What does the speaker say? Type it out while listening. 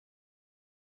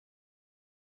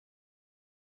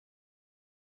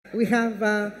We have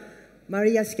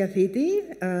Maria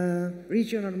Skiathiti,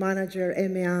 Regional Manager,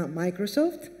 EMEA,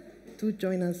 Microsoft, to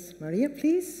join us. Maria,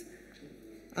 please.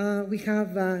 We have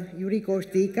Eurico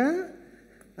Ortiga,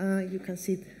 you can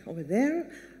sit over there,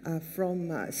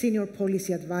 from Senior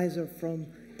Policy Advisor from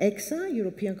ECSA,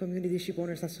 European Community Ship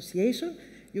Owners Association.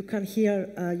 You can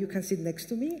sit next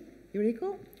to me,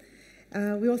 Eurico.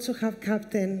 We also have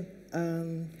Captain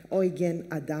Eugen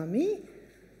Adami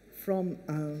from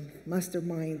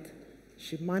Mastermind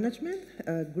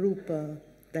Shipmanagement, Group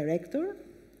Director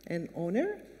and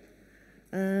Owner.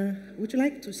 Would you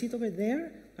like to sit over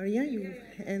there, Maria?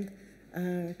 And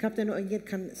Captain Eugen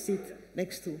can sit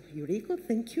next to Eurico.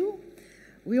 Thank you.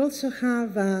 We also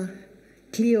have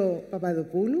Cleo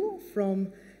Papadopoulou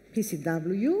from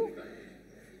PCW.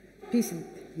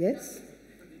 Yes?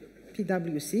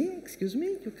 PwC, excuse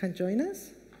me. You can join us.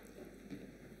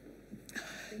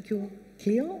 Thank you,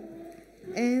 Cleo.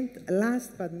 And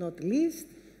last but not least,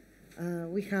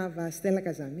 we have Stella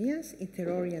Kazamias,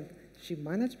 interorient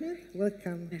Shipmanagement.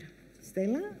 Welcome,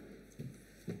 Stella.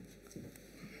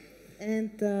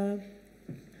 And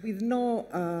with no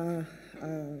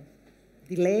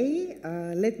delay,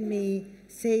 let me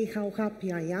say how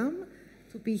happy I am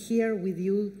to be here with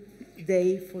you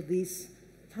today for this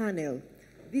panel.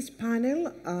 This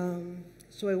panel,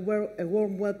 so a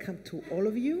warm welcome to all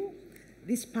of you.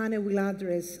 This panel will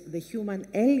address the human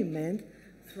element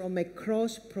from a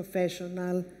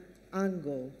cross-professional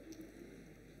angle.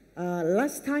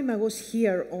 Last time I was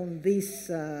here on this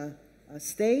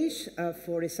stage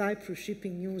for a Cyprus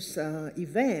Shipping News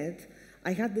event,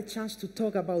 I had the chance to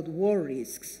talk about war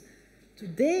risks.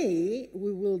 Today,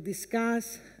 we will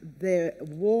discuss the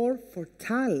war for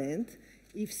talent,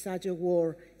 if such a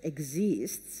war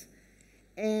exists,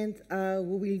 and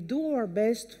we will do our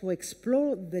best to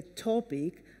explore the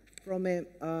topic from a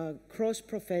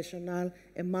cross-professional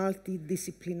and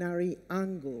multidisciplinary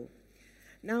angle.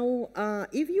 Now,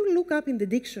 if you look up in the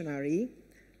dictionary,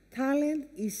 talent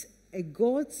is a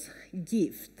God's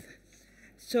gift.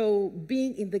 So,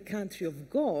 being in the country of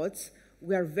gods,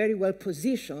 we are very well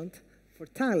positioned for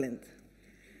talent.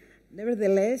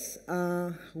 Nevertheless,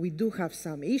 we do have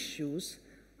some issues.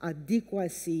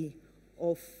 Adequacy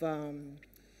of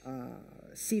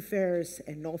seafarers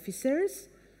and officers.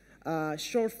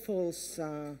 Shortfalls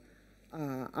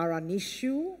are an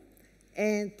issue,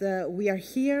 and we are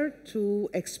here to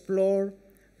explore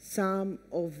some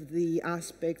of the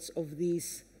aspects of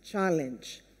this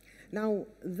challenge. Now,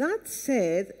 that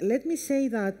said, let me say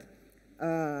that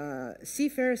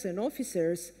seafarers and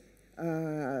officers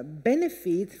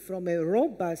benefit from a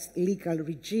robust legal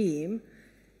regime.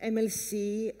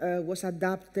 MLC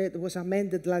was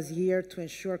amended last year to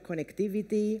ensure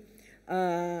connectivity.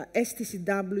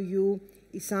 STCW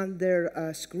is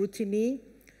under scrutiny.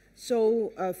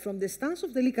 So from the stance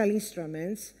of the legal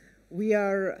instruments, we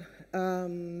are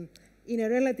in a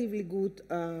relatively good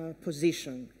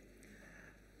position.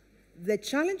 The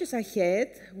challenges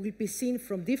ahead will be seen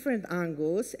from different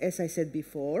angles, as I said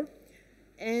before,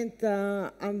 and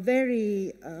I'm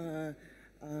very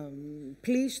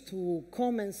pleased to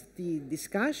commence the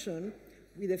discussion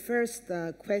with the first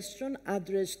question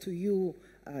addressed to you,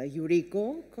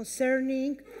 Eurico,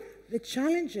 concerning the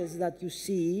challenges that you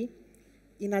see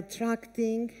in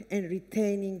attracting and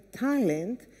retaining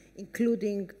talent,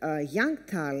 including young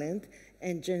talent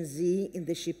and Gen Z in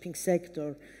the shipping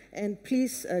sector. And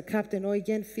please, Captain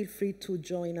Eugen, feel free to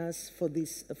join us for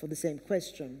the same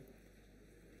question.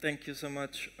 Thank you so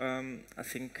much. I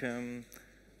think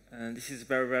this is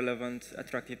very relevant.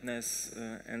 Attractiveness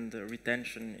and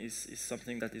retention is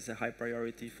something that is a high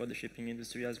priority for the shipping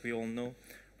industry, as we all know.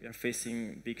 We are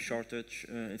facing big shortage.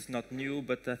 It's not new,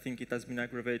 but I think it has been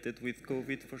aggravated with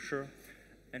COVID for sure.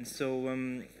 And so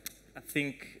I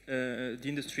think the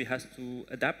industry has to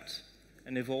adapt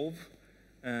and evolve.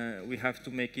 We have to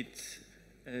make it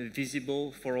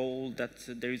visible for all that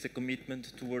there is a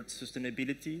commitment towards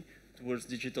sustainability, towards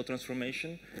digital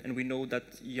transformation, and we know that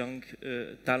young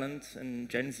talent and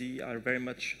Gen Z are very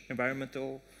much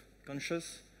environmental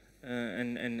conscious,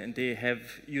 and they have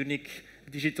unique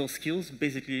digital skills,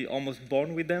 basically almost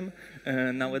born with them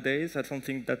nowadays. I don't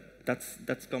think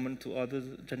that's common to other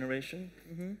generation.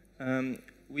 Mm-hmm.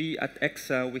 We at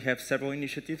ECSA, we have several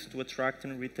initiatives to attract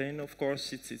and retain. Of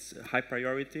course, it's a high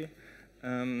priority.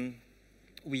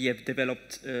 We have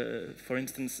developed, for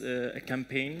instance, a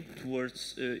campaign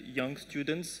towards young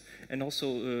students and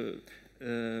also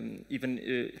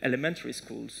even elementary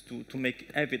schools to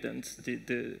make evident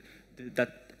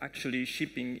that actually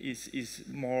shipping is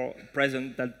more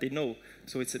present than they know.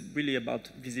 So it's really about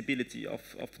visibility of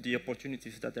the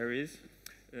opportunities that there is.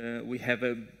 We have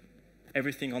a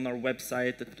everything on our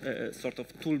website, a sort of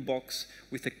toolbox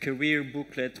with a career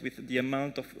booklet with the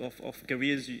amount of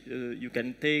careers you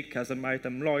can take as a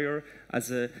maritime lawyer,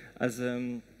 as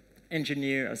an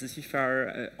engineer, as a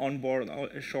seafarer, on board,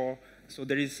 ashore. So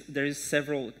there is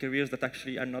several careers that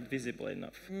actually are not visible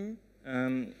enough.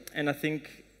 And I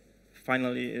think,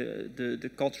 finally, the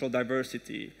cultural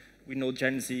diversity. We know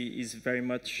Gen Z is very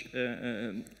much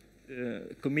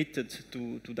committed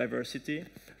to diversity.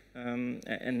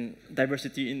 And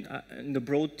diversity in the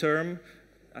broad term,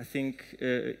 I think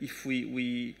if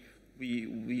we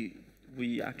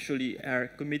actually are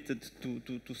committed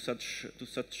to such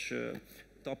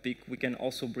topic, we can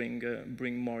also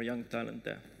bring more young talent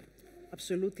there.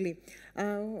 Absolutely.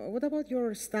 What about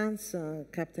your stance,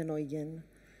 Captain Eugen?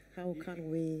 How can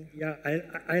we? Yeah,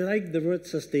 I like the word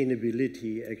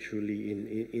sustainability actually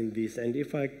in this. And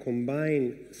if I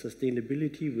combine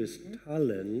sustainability with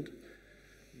talent,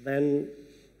 then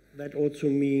that also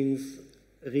means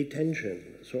retention.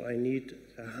 So I need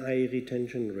a high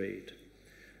retention rate.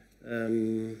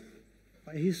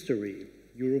 By history,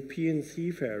 European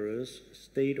seafarers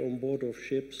stayed on board of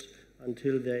ships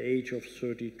until their age of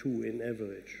 32 in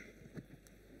average.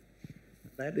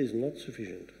 That is not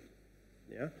sufficient.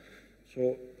 Yeah?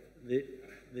 So the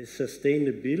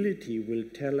sustainability will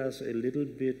tell us a little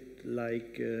bit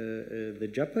like the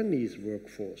Japanese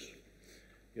workforce.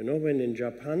 You know, when in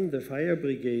Japan the fire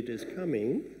brigade is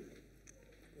coming,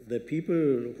 the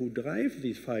people who drive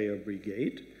this fire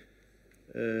brigade,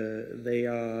 they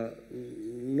are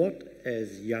not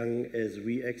as young as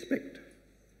we expect.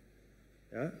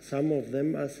 Yeah? Some of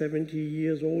them are 70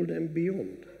 years old and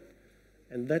beyond.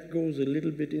 And that goes a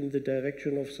little bit in the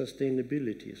direction of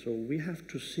sustainability. So we have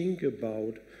to think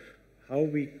about how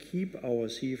we keep our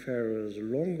seafarers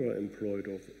longer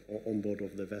employed on board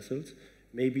of the vessels.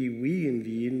 Maybe we in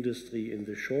the industry, in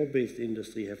the shore-based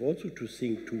industry, have also to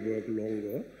think to work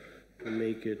longer to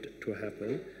make it to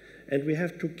happen. And we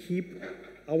have to keep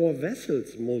our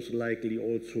vessels most likely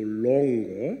also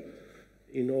longer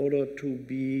in order to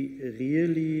be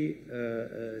really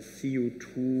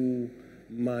CO2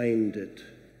 minded.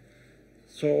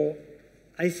 So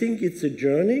I think it's a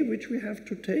journey which we have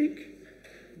to take,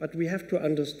 but we have to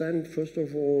understand, first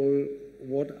of all,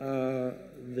 what are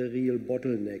the real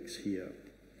bottlenecks here.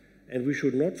 And we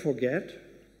should not forget,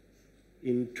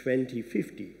 in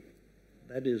 2050,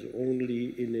 that is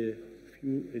only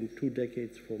in 2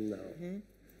 decades from now.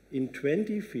 In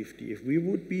 2050, if we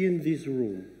would be in this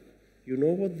room, you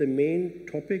know what the main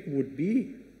topic would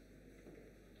be?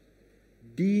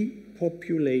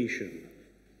 Depopulation.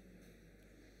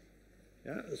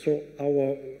 Yeah? So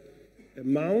our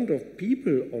amount of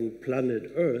people on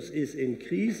planet Earth is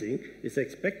increasing, is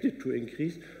expected to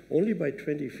increase only by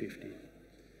 2050.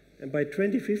 And by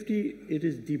 2050, it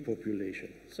is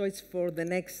depopulation. So it's for the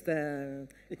next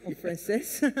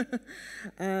conferences.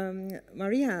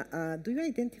 Maria, do you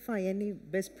identify any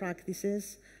best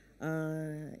practices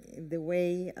in the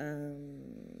way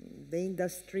the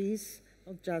industries,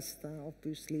 not just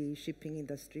obviously shipping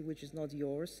industry, which is not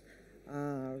yours,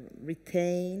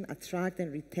 attract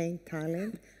and retain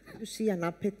talent? Do you see an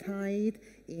appetite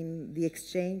in the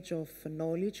exchange of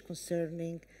knowledge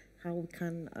concerning how we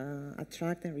can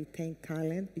attract and retain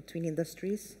talent between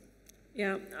industries?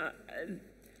 Yeah,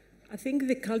 I think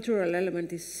the cultural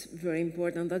element is very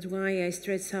important. That's why I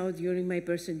stressed out during my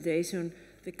presentation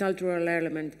the cultural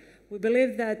element. We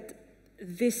believe that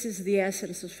this is the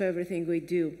essence of everything we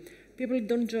do. People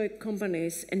don't join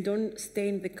companies and don't stay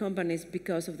in the companies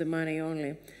because of the money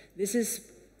only. This is,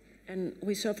 and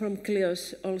we saw from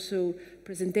Cleo's also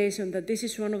presentation, that this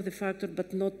is one of the factors,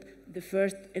 but not the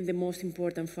first and the most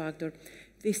important factor.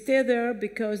 They stay there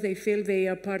because they feel they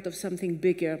are part of something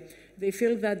bigger. They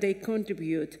feel that they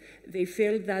contribute. They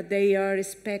feel that they are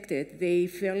respected. They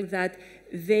feel that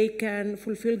they can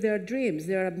fulfill their dreams,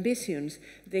 their ambitions.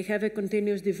 They have a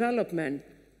continuous development.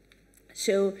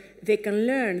 So they can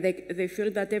learn. They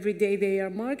feel that every day they are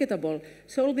marketable.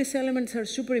 So all these elements are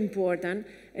super important.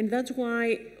 And that's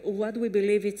why what we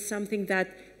believe is something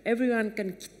that everyone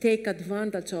can take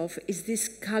advantage of is this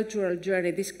cultural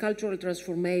journey, this cultural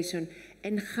transformation,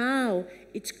 and how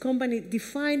each company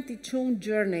defined its own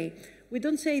journey. We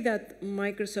don't say that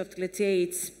Microsoft, let's say,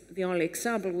 it's the only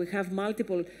example. We have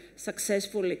multiple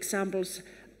successful examples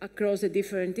across the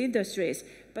different industries.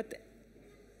 But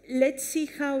let's see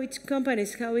how each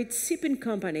shipping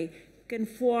company can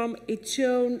form its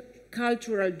own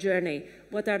cultural journey.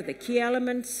 What are the key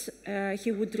elements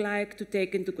he would like to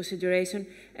take into consideration,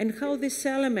 and how these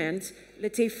elements,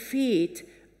 let's say, fit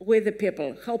with the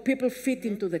people, how people fit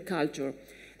into the culture.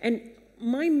 And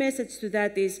my message to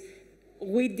that is,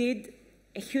 we did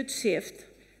a huge shift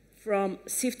from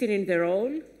shifting in the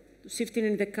role to shifting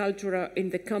in the culture in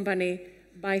the company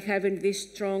by having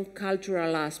this strong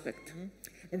cultural aspect. Mm-hmm.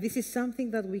 And this is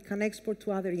something that we can export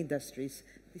to other industries.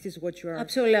 This is what you are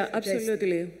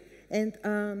Absolutely.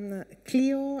 And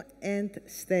Cleo and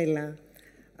Stella,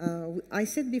 I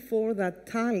said before that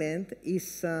talent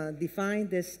is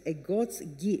defined as a God's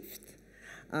gift.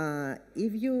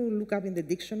 If you look up in the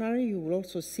dictionary, you will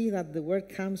also see that the word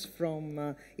comes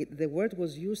from, the word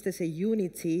was used as a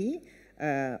unity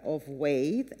of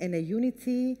weight and a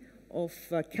unity of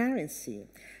currency.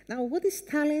 Now, what is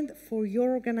talent for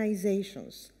your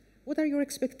organizations? What are your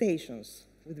expectations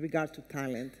with regard to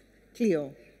talent?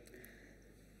 Cleo.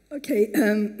 Okay,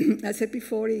 I said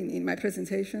before in my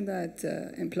presentation that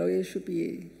employers should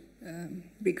be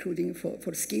recruiting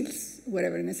for skills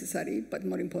wherever necessary, but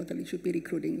more importantly, should be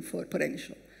recruiting for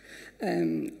potential.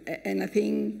 And I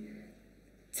think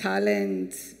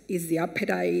talent is the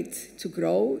appetite to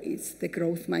grow, it's the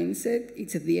growth mindset,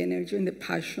 it's the energy and the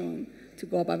passion to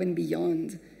go above and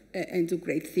beyond and do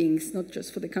great things, not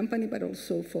just for the company, but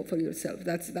also for yourself.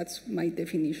 That's my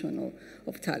definition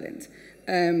of talent.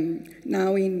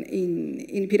 Now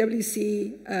in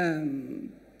PwC,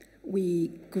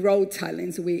 we grow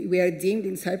talents. We are deemed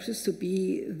in Cyprus to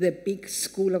be the big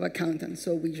school of accountants.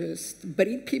 So we just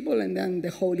breed people and then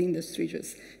the whole industry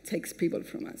just takes people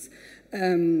from us.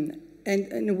 And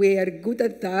we are good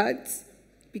at that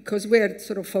because we are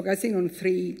sort of focusing on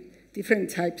 3 different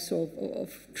types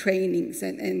of trainings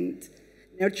and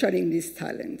nurturing these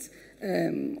talents.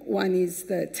 One is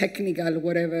the technical,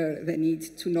 whatever they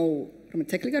need to know from a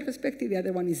technical perspective. The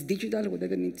other one is digital,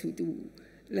 whatever they need to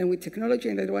learn with technology.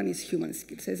 And the other one is human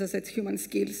skills. As I said, human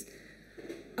skills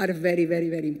are very, very,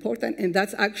 very important. And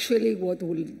that's actually what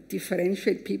will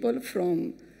differentiate people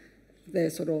from the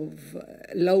sort of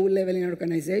low level in an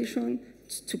organization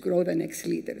to grow the next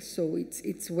leader. So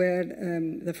it's where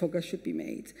the focus should be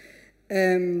made.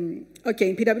 Okay,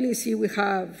 in PwC, we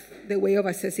have the way of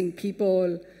assessing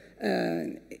people.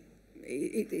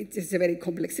 It's a very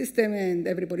complex system and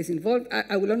everybody's involved.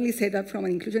 I will only say that from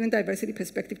an inclusion and diversity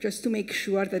perspective, just to make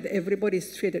sure that everybody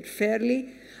is treated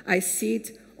fairly. I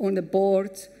sit on the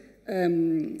board,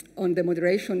 on the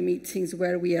moderation meetings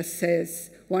where we assess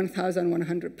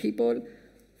 1,100 people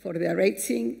for their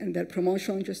rating and their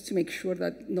promotion, just to make sure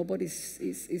that nobody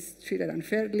is treated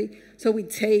unfairly. So we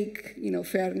take,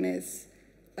 fairness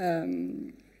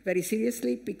very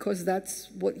seriously, because that's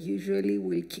what usually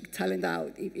will kick talent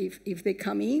out. If they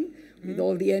come in with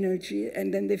all the energy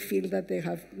and then they feel that they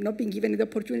have not been given the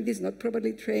opportunities, not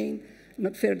properly trained,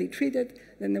 not fairly treated,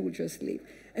 then they will just leave.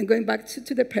 And going back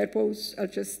to the purpose, I'll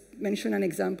just mention an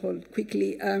example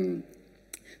quickly.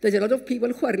 There's a lot of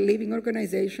people who are leaving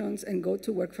organizations and go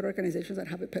to work for organizations that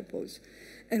have a purpose.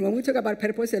 And when we talk about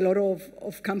purpose, a lot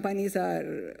of companies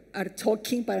are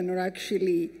talking but are not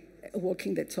actually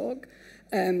walking the talk.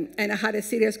 And I had a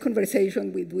serious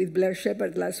conversation with Blair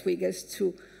Shepard last week as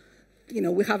to,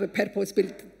 we have a purpose,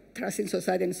 build trust in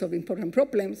society and solve important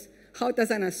problems. How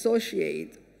does an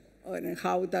associate, and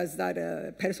how does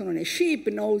that person on a ship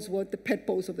knows what the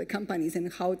purpose of the company is,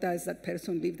 and how does that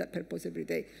person live that purpose every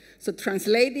day? So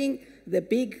translating the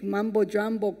big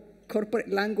mumbo-jumbo corporate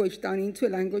language down into a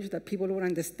language that people will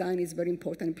understand is very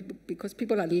important, because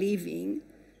people are leaving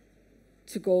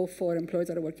to go for employees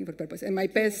that are working for purpose. And my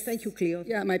best... Thank you, Cleo.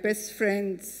 Yeah, my best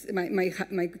friend,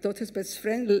 my daughter's best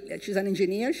friend, she's an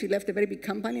engineer. She left a very big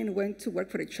company and went to work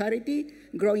for a charity,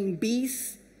 growing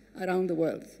bees around the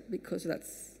world, because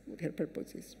that's what her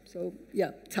purpose is. So,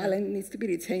 yeah, talent needs to be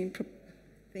retained.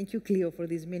 Thank you, Cleo, for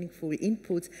these meaningful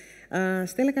inputs.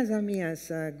 Stella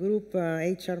Kazamias, Group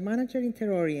HR Manager,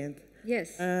 Interorient.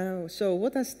 Yes. So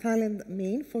what does talent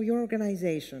mean for your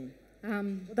organization?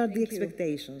 What are the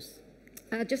expectations?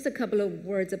 Just a couple of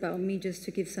words about me, just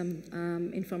to give some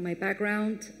info on my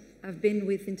background. I've been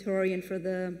with Interorient for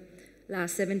the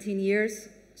last 17 years.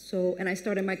 And I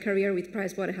started my career with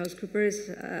PricewaterhouseCoopers,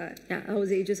 I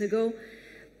was ages ago.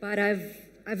 But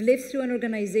I've lived through an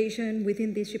organization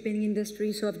within the shipping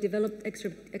industry, so I've developed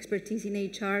expertise in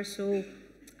HR. So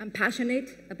I'm passionate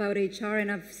about HR,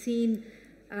 and I've seen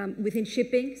within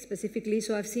shipping specifically,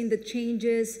 so I've seen the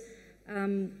changes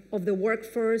of the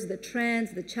workforce, the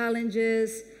trends, the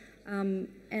challenges, and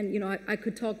I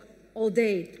could talk all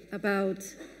day about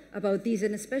these,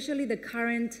 and especially the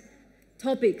current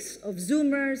topics of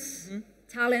Zoomers,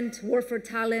 talent, war for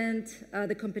talent,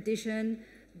 the competition,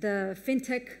 the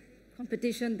fintech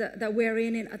competition that we're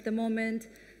in at the moment,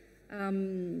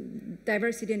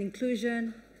 diversity and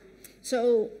inclusion.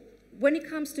 So when it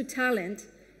comes to talent,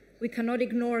 we cannot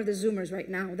ignore the Zoomers right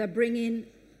now. They're bringing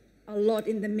a lot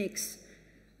in the mix.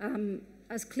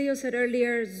 as Cleo said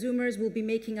earlier, Zoomers will be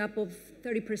making up of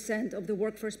 30% of the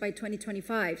workforce by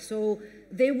 2025. So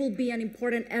they will be an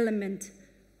important element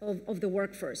of the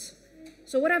workforce.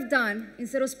 So what I've done,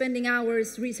 instead of spending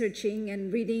hours researching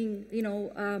and reading,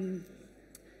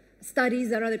 studies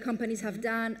that other companies have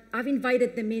done, I've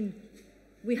invited them in.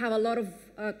 We have a lot of,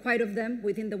 quite of them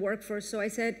within the workforce. So I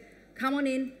said, come on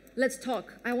in, let's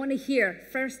talk. I want to hear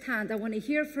firsthand. I want to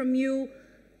hear from you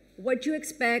what you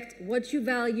expect, what you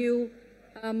value,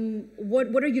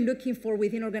 what are you looking for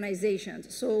within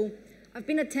organizations. So I've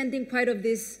been attending quite of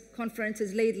these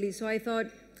conferences lately, so I thought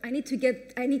I need to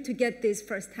get this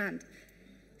firsthand.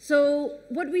 So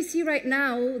what we see right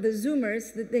now, the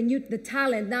Zoomers, the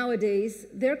talent nowadays,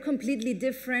 they're completely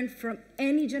different from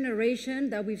any generation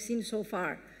that we've seen so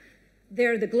far.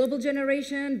 They're the global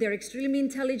generation, they're extremely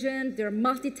intelligent, they're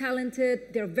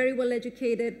multi-talented, they're very well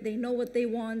educated, they know what they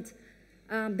want,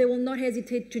 they will not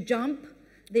hesitate to jump,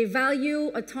 they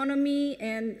value autonomy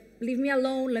and leave me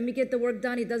alone, let me get the work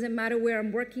done, it doesn't matter where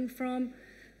I'm working from.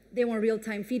 They want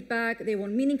real-time feedback, they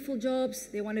want meaningful jobs,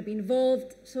 they want to be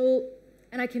involved,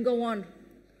 and I can go on,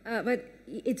 but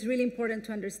it's really important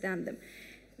to understand them.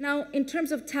 Now, in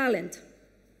terms of talent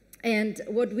and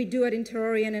what we do at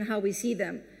interorient and how we see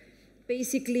them,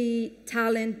 basically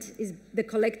talent is the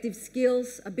collective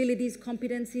skills, abilities,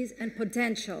 competencies, and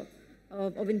potential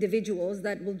of individuals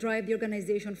that will drive the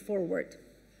organization forward.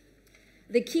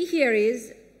 The key here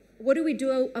is, what do we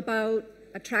do about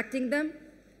attracting them,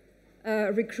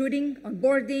 recruiting,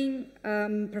 onboarding,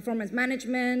 performance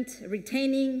management,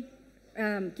 retaining,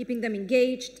 keeping them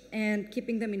engaged, and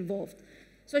keeping them involved.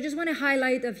 So I just want to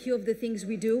highlight a few of the things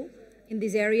we do in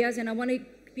these areas, and I want to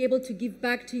be able to give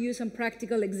back to you some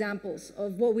practical examples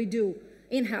of what we do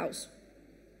in-house.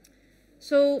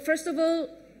 So first of all,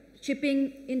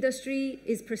 shipping industry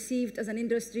is perceived as an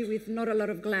industry with not a lot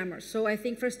of glamour. So I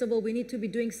think, first of all, we need to be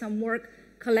doing some work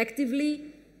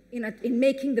collectively in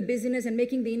making the business and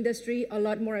making the industry a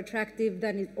lot more attractive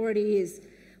than it already is.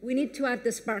 We need to add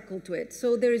the sparkle to it.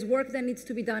 So there is work that needs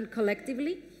to be done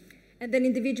collectively. And then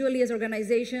individually as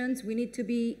organizations, we need to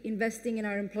be investing in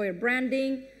our employer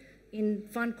branding, in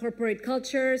fun corporate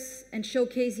cultures, and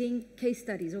showcasing case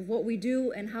studies of what we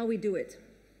do and how we do it.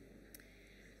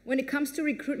 When it comes to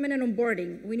recruitment and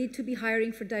onboarding, we need to be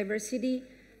hiring for diversity.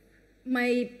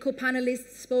 My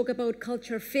co-panelists spoke about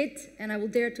culture fit, and I will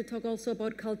dare to talk also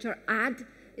about culture add.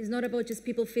 It's not about just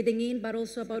people fitting in, but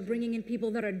also about bringing in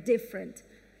people that are different.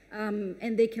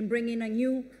 And they can bring in a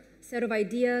new set of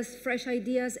ideas, fresh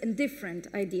ideas, and different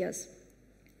ideas.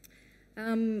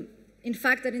 In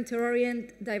fact, at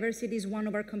interorient, diversity is one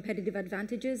of our competitive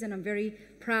advantages, and I'm very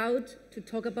proud to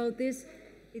talk about this.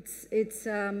 It's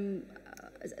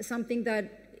something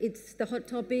that it's the hot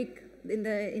topic in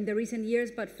the recent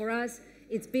years, but for us,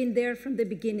 it's been there from the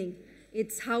beginning.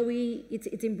 It's how we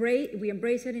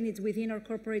embrace it, and it's within our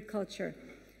corporate culture.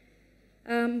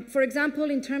 For example,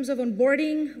 in terms of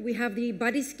onboarding, we have the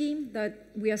buddy scheme that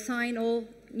we assign all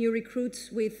new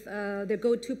recruits with the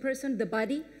go-to person, the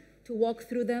buddy, to walk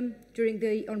through them during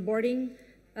the onboarding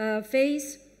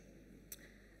phase.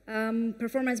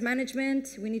 Performance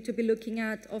management, we need to be looking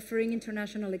at offering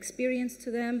international experience to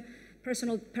them,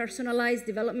 personalized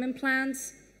development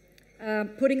plans,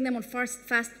 putting them on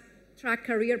fast-track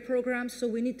career programs. So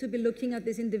we need to be looking at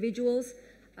these individuals,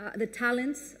 the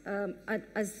talents,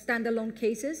 as standalone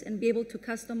cases and be able to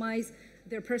customize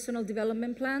their personal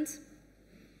development plans.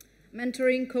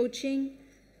 Mentoring, coaching,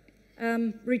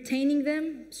 retaining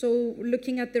them. So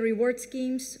looking at the reward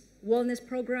schemes, wellness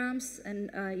programs,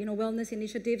 and wellness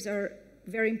initiatives are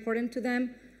very important to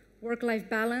them. Work-life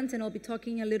balance, and I'll be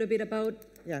talking a little bit about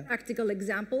practical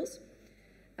examples.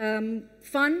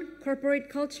 Fun corporate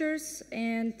cultures,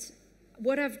 and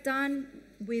what I've done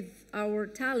with our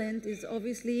talent is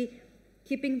obviously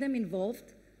keeping them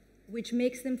involved, which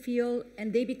makes them feel,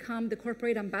 and they become the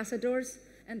corporate ambassadors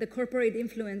and the corporate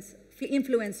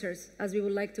influencers, as we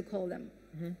would like to call them.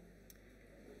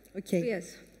 Mm-hmm. Okay.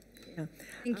 Yes. Yeah.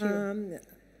 Thank you.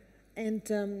 And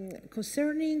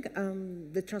concerning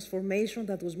the transformation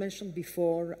that was mentioned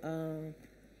before,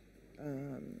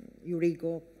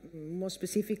 Eurico, more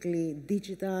specifically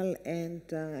digital and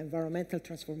environmental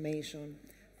transformation,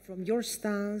 from your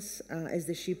stance as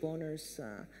the ship owners,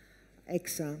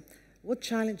 ECSA, what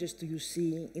challenges do you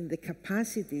see in the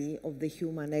capacity of the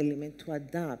human element to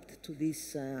adapt to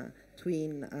this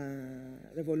twin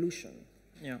revolution?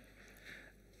 Yeah.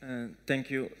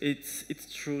 Thank you.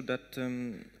 It's true that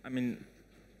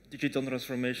digital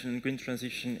transformation and green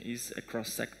transition is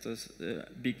across sectors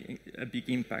a big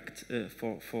impact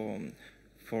for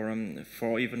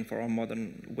even for our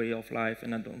modern way of life,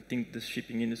 and I don't think the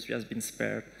shipping industry has been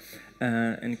spared.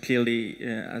 And clearly,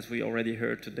 as we already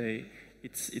heard today,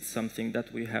 it's something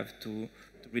that we have to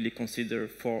really consider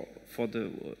for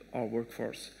our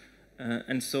workforce.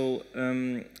 And so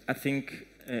I think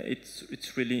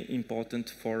it's really important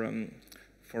for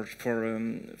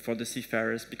the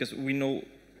seafarers, because we know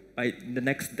by the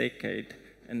next decade,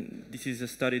 and this is a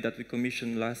study that we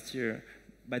commissioned last year,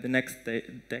 by the next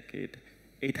decade,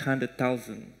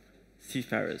 800,000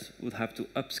 seafarers would have to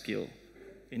upskill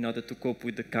in order to cope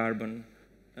with the carbon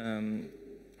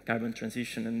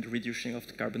transition and reducing of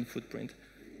the carbon footprint.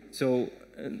 So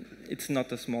it's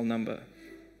not a small number.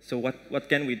 So what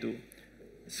can we do?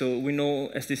 So we know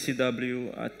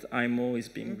STCW at IMO is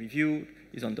being reviewed,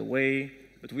 is on the way,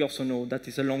 but we also know that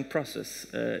is a long process.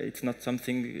 It's not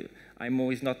something,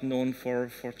 IMO is not known for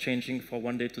changing from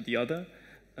one day to the other.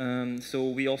 So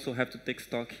we also have to take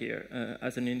stock here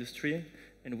as an industry,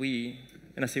 and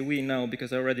I say we now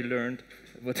because I already learned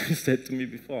what you said to me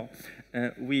before.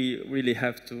 We really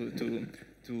have to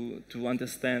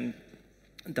understand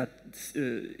that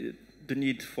the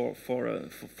need for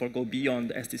go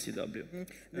beyond STCW.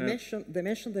 Mm-hmm. The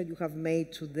mention that you have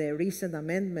made to the recent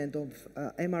amendment of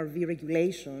MRV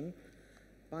regulation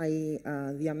by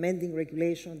the amending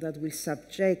regulation that will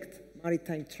subject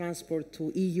maritime transport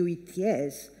to EU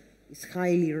ETS is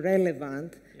highly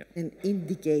relevant and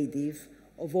indicative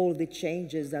of all the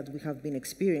changes that we have been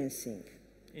experiencing.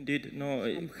 Indeed, no,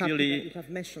 I'm happy clearly that you have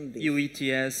mentioned this. EU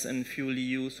ETS and Fuel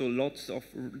EU, so lots of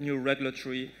new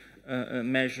regulatory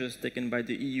measures taken by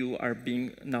the EU are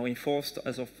being now enforced.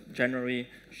 As of January,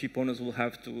 ship owners will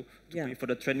have to pay for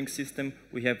the trading system.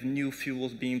 We have new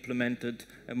fuels being implemented,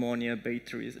 ammonia,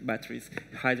 batteries,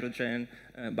 hydrogen,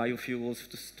 biofuels,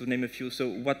 to name a few. So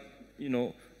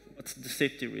what's the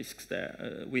safety risks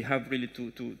there? We have really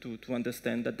to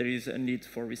understand that there is a need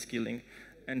for reskilling.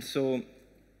 And so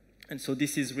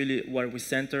this is really where we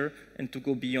center, and to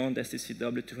go beyond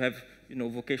STCW, to have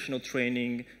vocational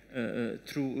training.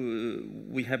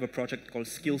 We have a project called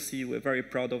Skiathiti. We're very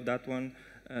proud of that one.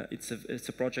 It's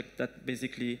a project that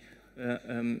basically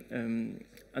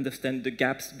understands the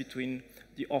gaps between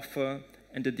the offer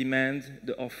and the demand.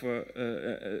 The offer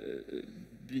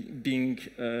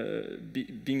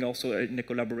being also in a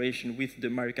collaboration with the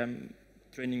maritime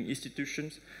training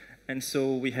institutions. And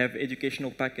so we have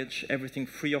educational package, everything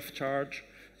free of charge.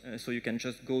 So you can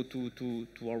just go to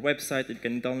our website. You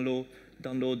can download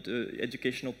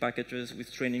educational packages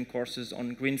with training courses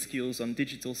on green skills, on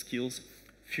digital skills,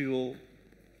 fuel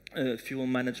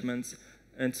management.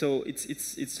 And so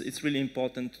it's really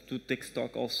important to take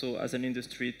stock also as an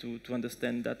industry to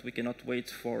understand that we cannot wait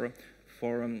for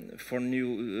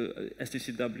new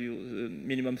STCW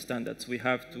minimum standards. We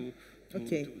have to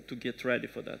get ready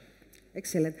for that.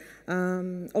 Excellent.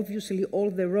 Obviously, all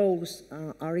the roles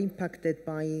are impacted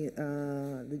by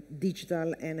the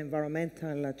digital and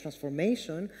environmental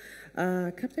transformation.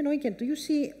 Captain Eugen, do you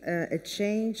see a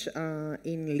change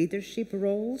in leadership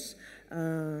roles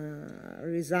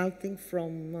resulting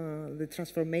from the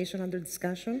transformation under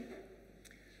discussion?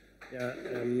 Yeah,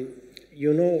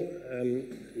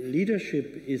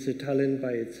 leadership is a talent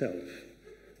by itself,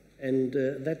 and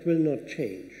that will not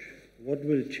change. What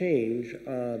will change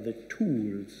are the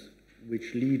tools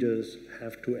which leaders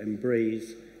have to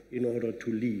embrace in order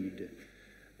to lead.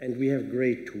 And we have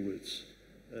great tools.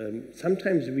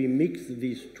 Sometimes we mix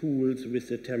these tools with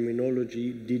the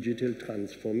terminology digital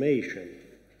transformation.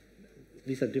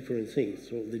 These are different things.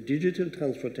 So the digital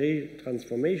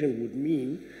transformation would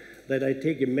mean that I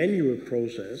take a manual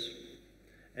process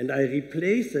and I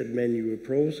replace that manual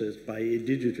process by a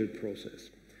digital process.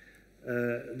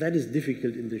 That is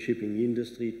difficult in the shipping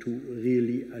industry to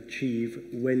really achieve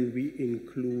when we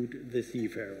include the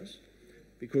seafarers,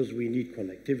 because we need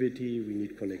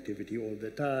connectivity all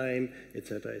the time,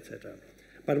 etc., etc.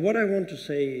 But what I want to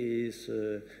say is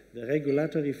the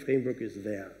regulatory framework is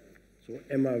there. So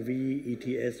MRV,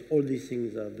 ETS, all these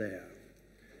things are there.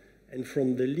 And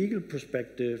from the legal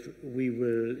perspective, we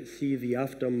will see the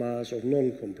aftermath of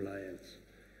non-compliance.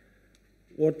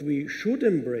 What we should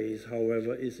embrace,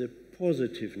 however, is a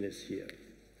positiveness here.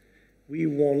 We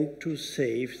want to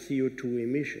save CO2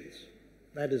 emissions.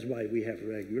 That is why we have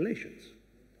regulations.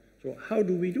 So how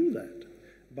do we do that?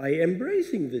 By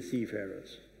embracing the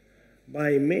seafarers,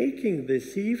 by making the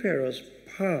seafarers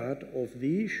part of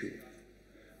the issue.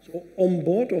 So on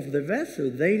board of the vessel,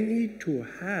 they need to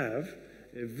have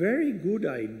a very good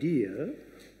idea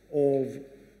of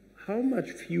how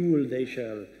much fuel they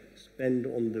shall spend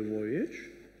on the voyage,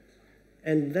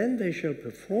 and then they shall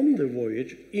perform the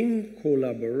voyage in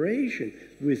collaboration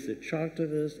with the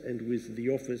charterers and with the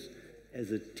office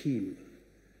as a team.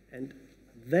 And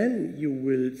then you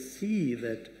will see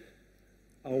that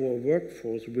our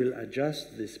workforce will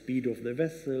adjust the speed of the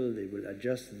vessel, they will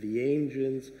adjust the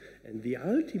engines, and the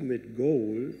ultimate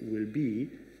goal will be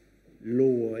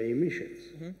lower emissions.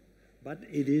 Mm-hmm. But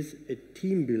it is a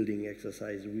team-building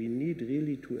exercise. We need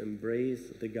really to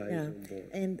embrace the guys on board.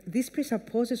 And this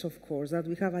presupposes, of course, that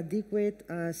we have adequate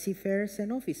seafarers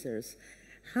and officers.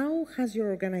 How has your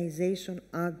organization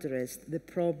addressed the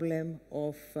problem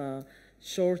of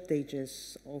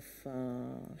shortages of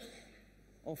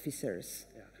officers?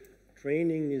 Yeah.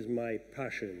 Training is my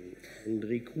passion, and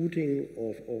recruiting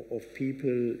of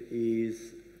people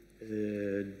is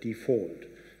default.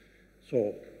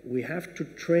 So we have to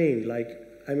train, I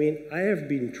have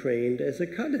been trained as a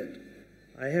cadet.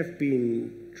 I have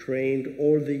been trained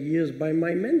all the years by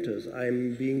my mentors.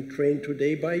 I'm being trained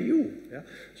today by you. Yeah?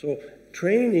 So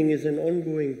training is an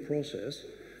ongoing process,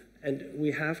 and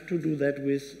we have to do that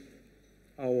with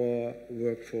our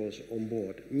workforce on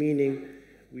board, meaning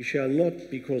we shall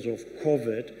not, because of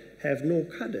COVID, have no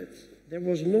cadets. There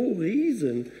was no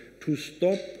reason to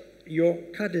stop your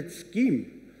cadet scheme.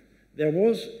 There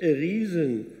was a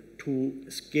reason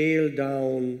to scale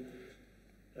down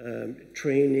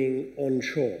training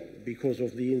onshore because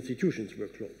of the institutions were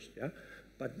closed. Yeah?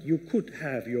 But you could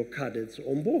have your cadets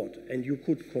on board, and you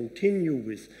could continue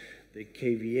with the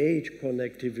KVH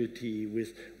connectivity,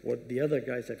 with what the other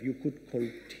guys have. You could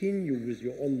continue with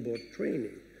your onboard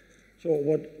training. So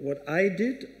what I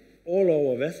did, all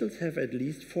our vessels have at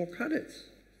least 4 cadets.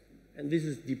 And this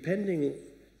is depending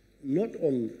not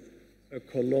on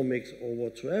economics or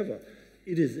whatsoever.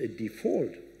 It is a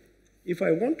default. If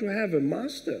I want to have a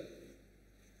master,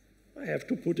 I have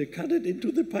to put a cadet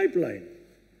into the pipeline.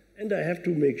 And I have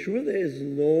to make sure there is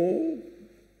no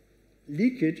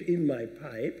leakage in my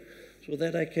pipe so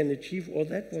that I can achieve all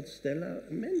that what Stella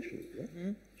mentioned. No?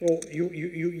 Mm-hmm. So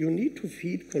you need to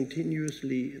feed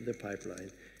continuously the pipeline,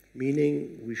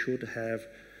 meaning we should have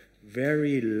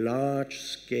very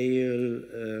large-scale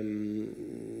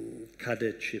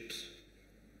cadet ships,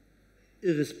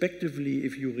 irrespectively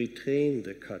if you retrain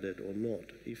the cadet or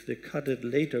not. If the cadet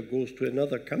later goes to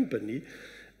another company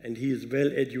and he is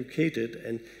well educated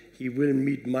and he will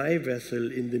meet my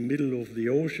vessel in the middle of the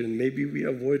ocean, maybe we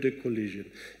avoid a collision.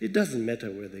 It doesn't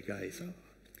matter where the guys are.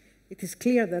 It is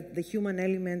clear that the human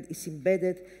element is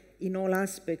embedded in all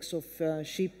aspects of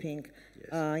shipping,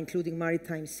 yes. Including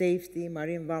maritime safety,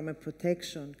 marine environment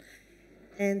protection,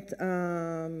 and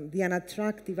the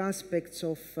unattractive aspects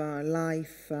of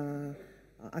life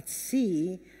at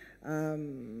sea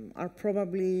are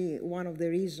probably one of the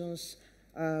reasons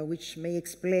which may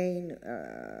explain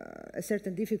a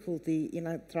certain difficulty in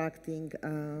attracting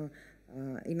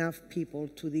enough people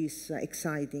to this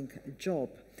exciting job.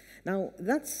 Now,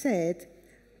 that said,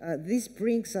 this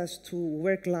brings us to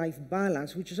work-life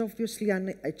balance, which is obviously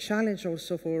a challenge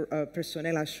also for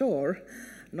personnel ashore,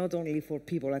 not only for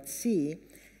people at sea.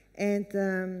 And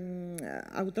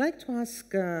I would like to ask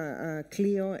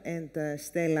Cleo and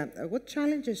Stella, what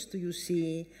challenges do you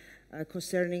see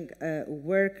concerning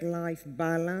work-life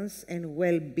balance and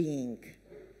well-being?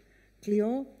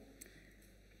 Cleo?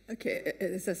 Okay,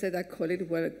 as I said, I call it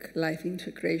work-life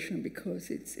integration because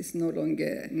it's no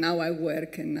longer now I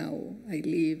work and now I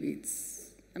live.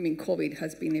 COVID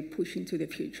has been a push into the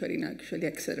future in actually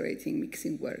accelerating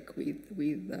mixing work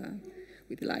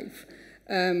with life.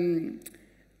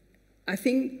 I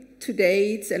think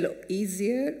today it's a lot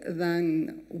easier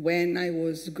than when I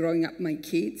was growing up my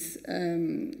kids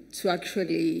to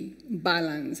actually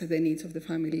balance the needs of the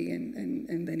family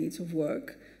and the needs of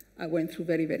work. I went through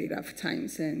very, very rough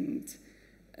times, and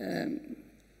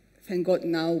thank God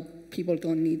now people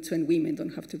don't need to, and women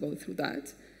don't have to go through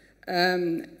that.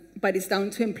 But it's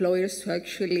down to employers to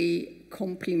actually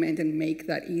complement and make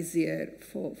that easier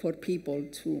for people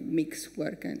to mix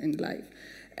work and life.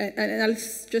 And I'll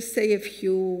just say a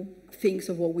few things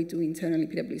of what we do internally at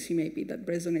PwC maybe that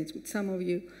resonates with some of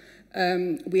you.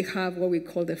 We have what we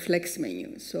call the flex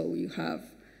menu. So you have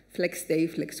flex day,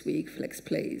 flex week, flex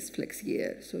place, flex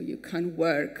year. So you can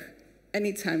work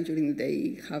anytime during the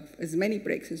day, have as many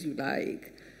breaks as you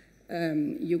like.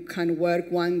 You can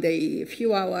work one day a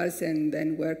few hours and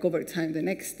then work overtime the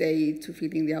next day to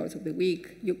fill in the hours of the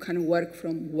week. You can work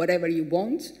from whatever you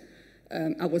want.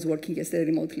 I was working yesterday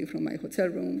remotely from my hotel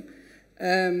room.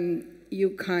 You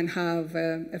can have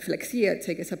a flex year,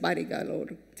 take a sabbatical or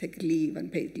take leave and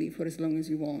paid leave for as long as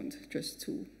you want, just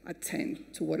to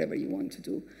attend to whatever you want to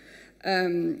do.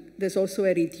 There's also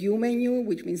a reduce menu,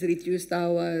 which means reduced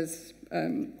hours,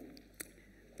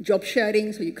 job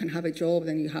sharing, so you can have a job,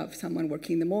 then you have someone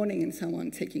working in the morning and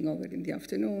someone taking over in the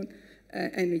afternoon,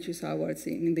 and reduce hours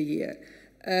in the year.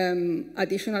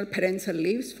 Additional parental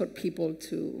leaves for people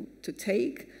to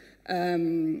take.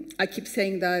 I keep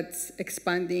saying that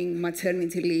expanding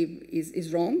maternity leave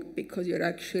is wrong because you're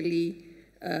actually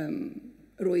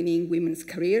ruining women's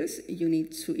careers. You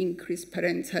need to increase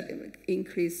paternity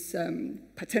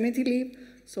leave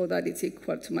so that it's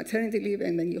equal to maternity leave,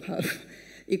 and then you have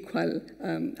equal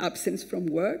absence from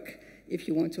work if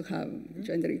you want to have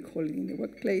gender equality in the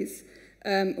workplace.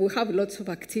 We have lots of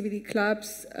activity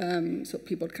clubs so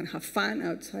people can have fun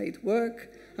outside work.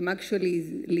 I'm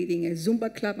actually leading a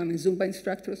Zumba club. I'm a Zumba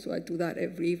instructor, so I do that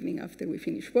every evening after we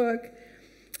finish work.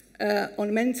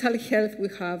 On mental health, we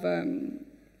have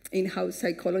in-house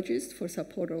psychologists for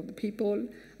support of the people,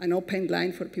 an open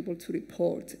line for people to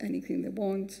report anything they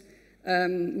want.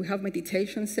 We have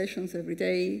meditation sessions every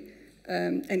day,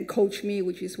 and Coach Me,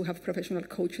 which is we have professional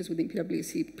coaches within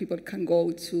PwC people can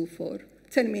go to for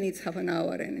 10 minutes, half an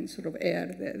hour, and sort of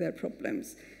air their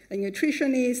problems. A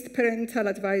nutritionist, parental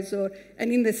advisor,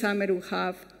 and in the summer we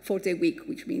have 4-day week,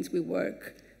 which means we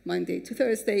work Monday to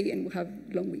Thursday, and we have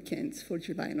long weekends for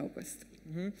July and August.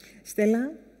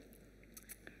 Stella?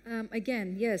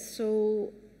 Again, yes,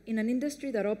 so in an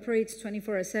industry that operates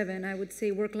 24/7, I would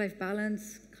say work-life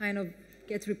balance kind of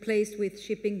gets replaced with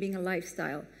shipping being a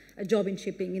lifestyle, a job in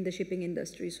shipping, in the shipping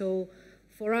industry. So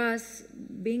for us,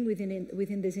 being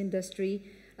within this industry,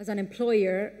 as an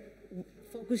employer,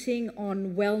 focusing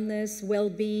on wellness,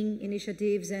 well-being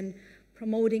initiatives and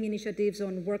promoting initiatives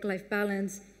on work-life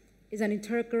balance is an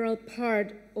integral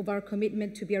part of our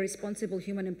commitment to be a responsible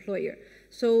human employer.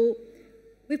 So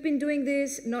we've been doing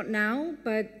this, not now,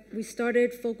 but we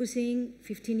started focusing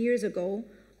 15 years ago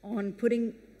on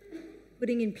putting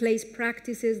in place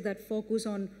practices that focus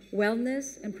on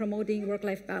wellness and promoting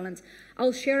work-life balance.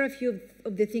 I'll share a few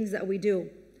of the things that we do.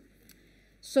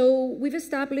 So we've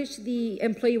established the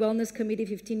Employee Wellness Committee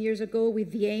 15 years ago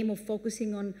with the aim of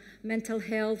focusing on mental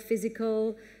health,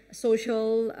 physical,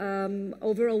 social,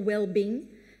 overall well-being.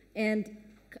 And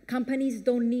companies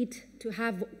don't need to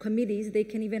have committees. They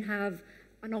can even have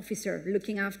an officer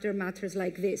looking after matters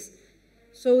like this.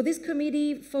 So this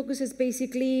committee focuses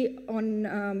basically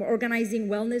on organizing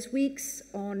wellness weeks,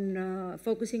 on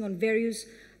focusing on various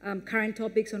current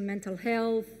topics on mental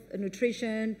health,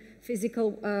 nutrition,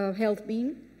 physical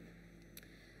health-being.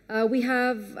 We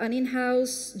have an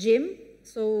in-house gym.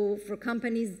 So for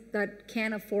companies that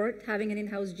can't afford having an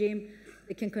in-house gym,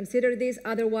 they can consider this.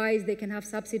 Otherwise, they can have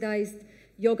subsidized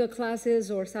yoga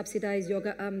classes or subsidized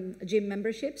yoga gym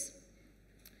memberships.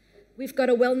 We've got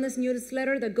a wellness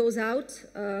newsletter that goes out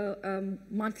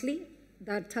monthly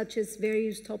that touches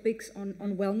various topics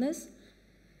on wellness.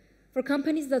 For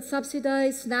companies that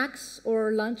subsidize snacks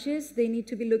or lunches, they need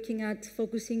to be looking at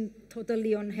focusing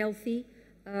totally on healthy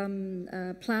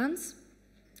plans.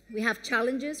 We have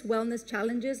challenges, wellness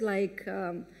challenges like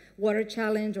water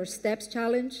challenge or steps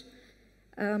challenge.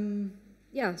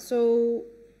 So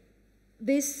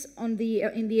this in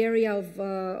the area of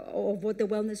what the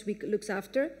Wellness Week looks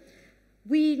after.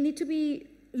 We need to be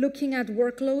looking at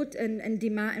workload and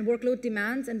demand and workload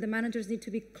demands, and the managers need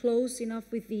to be close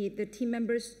enough with the team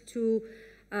members to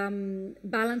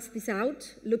balance this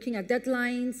out, looking at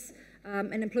deadlines,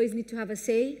 and employees need to have a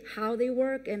say how they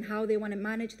work and how they want to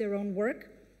manage their own work.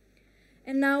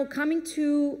 And now coming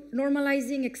to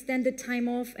normalizing extended time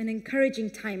off and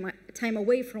encouraging time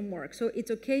away from work. So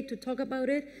it's okay to talk about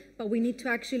it, but we need to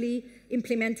actually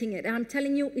implementing it. And I'm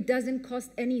telling you, it doesn't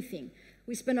cost anything.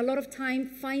 We spend a lot of time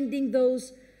finding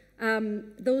those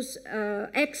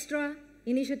extra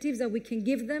initiatives that we can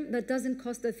give them that doesn't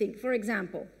cost a thing. For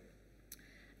example,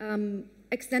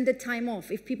 extended time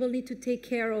off. If people need to take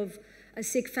care of a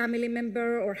sick family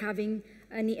member or having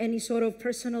any sort of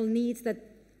personal needs that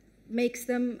makes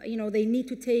them, they need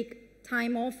to take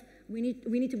time off, we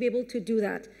need to be able to do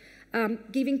that.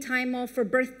 Giving time off for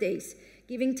birthdays,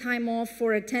 giving time off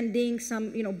for attending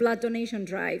some, blood donation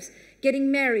drives,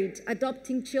 getting married,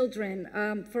 adopting children,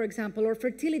 for example, or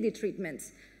fertility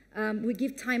treatments. We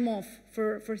give time off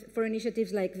for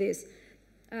initiatives like this.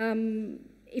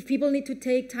 If people need to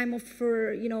take time off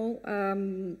for,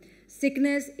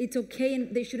 sickness, it's okay,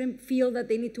 and they shouldn't feel that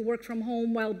they need to work from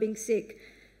home while being sick.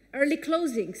 Early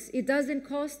closings. It doesn't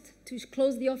cost to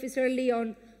close the office early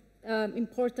on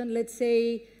important, let's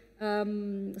say,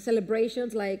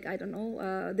 celebrations like,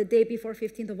 the day before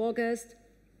 15th of August.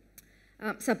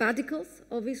 Sabbaticals,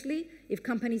 obviously, if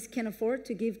companies can afford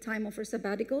to give time off for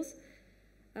sabbaticals.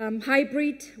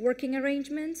 Hybrid working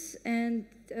arrangements, and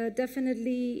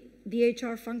definitely the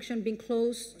HR function being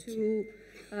close to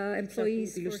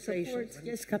employees for support.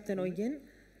 Yes, Captain Eugen.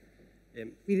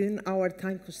 Within our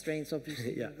time constraints,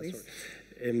 obviously. Yeah,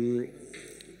 sorry.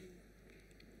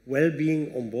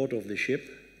 Well-being on board of the ship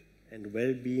and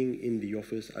well-being in the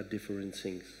office are different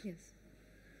things. Yes.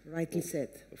 Rightly said.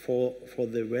 For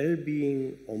the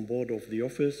well-being on board of the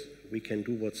office, we can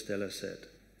do what Stella said.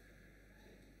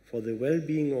 For the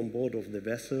well-being on board of the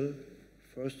vessel,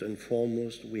 first and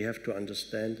foremost, we have to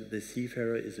understand the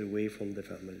seafarer is away from the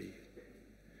family.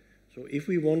 So if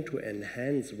we want to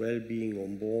enhance well-being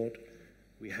on board,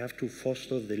 we have to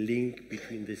foster the link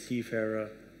between the seafarer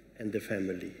and the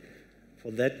family. For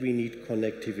that, we need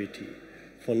connectivity.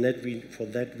 For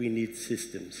that, we need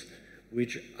systems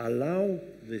which allow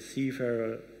the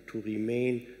seafarer to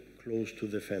remain close to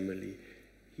the family.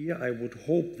 Here, I would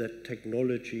hope that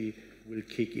technology will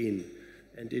kick in,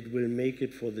 and it will make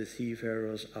it for the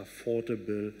seafarers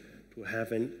affordable to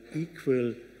have an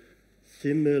equal,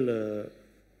 similar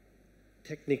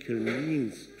technical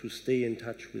means to stay in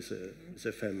touch with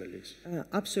the families.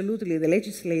 Absolutely. The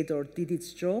legislator did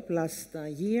its job last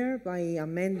year by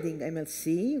amending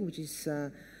MLC, which is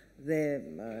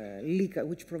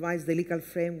which provides the legal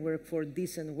framework for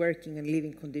decent working and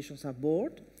living conditions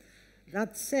aboard.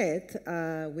 That said,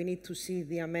 we need to see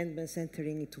the amendments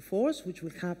entering into force, which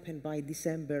will happen by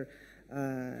December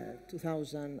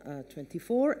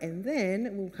 2024, and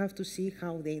then we'll have to see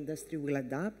how the industry will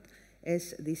adapt,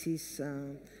 as this is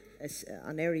as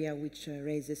an area which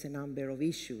raises a number of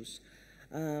issues.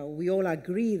 We all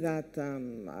agree that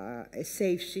a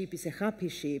safe ship is a happy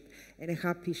ship, and a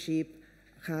happy ship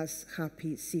has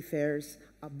happy seafarers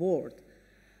aboard.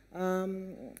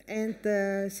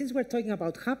 Since we're talking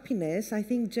about happiness, I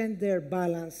think gender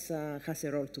balance has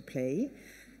a role to play.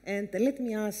 And let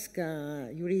me ask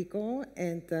Eurico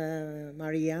and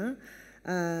Maria,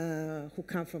 who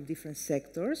come from different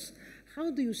sectors,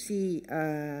 how do you see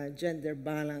gender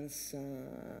balance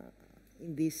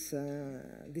in this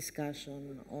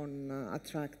discussion on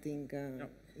attracting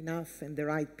enough and the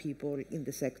right people in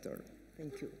the sector?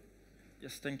 Thank you.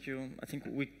 Yes, thank you. I think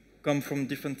we come from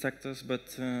different sectors,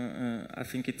 but I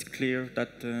think it's clear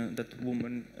that that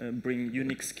women bring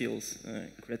unique skills,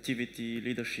 creativity,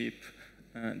 leadership.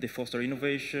 They foster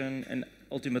innovation, and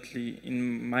ultimately,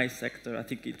 in my sector, I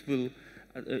think it will.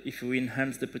 If we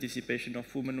enhance the participation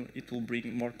of women, it will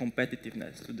bring more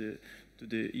competitiveness to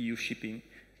the EU shipping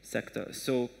sector.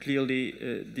 So clearly,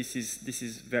 this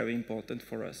is very important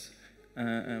for us.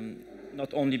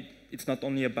 It's not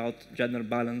only about gender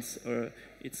balance, or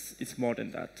it's more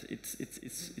than that.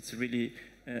 It's really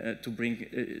to bring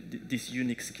these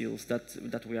unique skills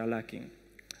that we are lacking.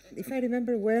 If I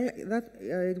remember well, that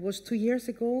it was 2 years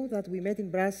ago that we met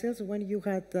in Brussels when you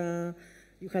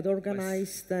had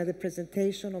organized the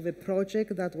presentation of a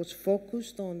project that was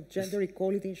focused on gender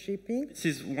equality in shipping. This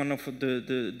is one of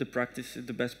the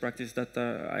best practice that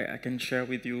I can share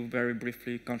with you very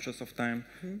briefly, conscious of time.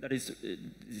 Mm-hmm. That is,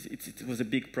 it was a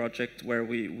big project where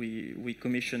we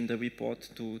commissioned the report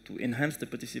to enhance the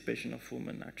participation of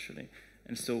women, actually.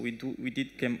 And so we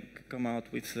did come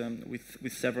out with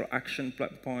several action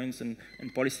points and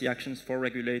policy actions for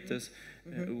regulators.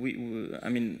 Mm-hmm. I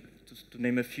mean, to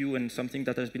name a few, and something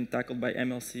that has been tackled by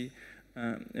MLC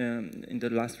in the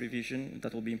last revision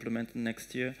that will be implemented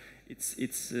next year. It's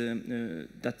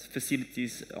that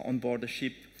facilities on board the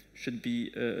ship should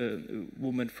be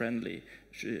woman-friendly.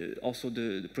 Also,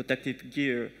 the protective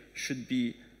gear should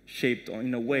be shaped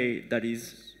in a way that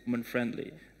is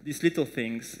woman-friendly. These little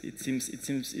things, it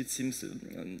seems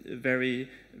very,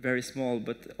 very small,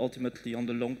 but ultimately, on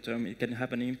the long term, it can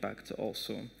have an impact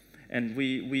also. And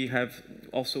we are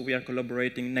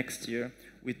collaborating next year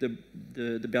with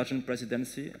the Belgian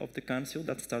presidency of the Council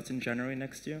that starts in January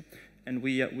next year, and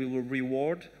we will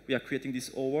reward. We are creating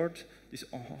this award, this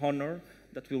honor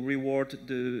that will reward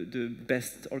the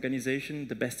best organization,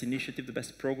 the best initiative, the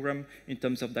best program in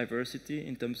terms of diversity,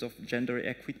 in terms of gender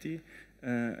equity,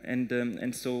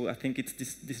 and so I think it's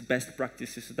these best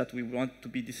practices that we want to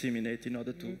be disseminated in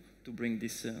order to bring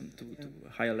this to a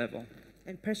higher level.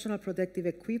 And personal protective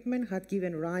equipment had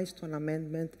given rise to an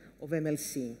amendment of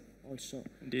MLC also.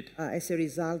 Indeed. As a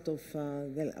result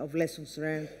of lessons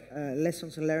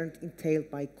learned entailed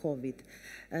by COVID.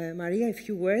 Maria, a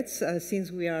few words,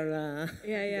 since we are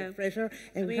under pressure,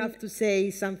 and we have to say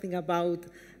something about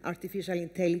artificial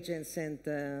intelligence and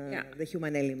the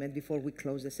human element before we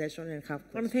close the session and have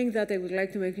questions. One thing that I would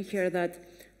like to make clear that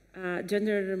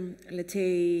gender, let's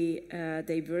say,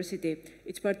 diversity,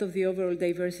 it's part of the overall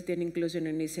diversity and inclusion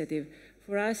initiative.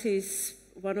 For us, it's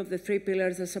one of the 3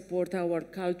 pillars that support our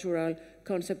cultural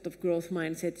concept of growth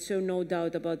mindset, so no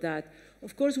doubt about that.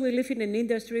 Of course, we live in an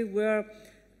industry where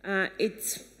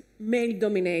it's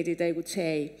male-dominated, I would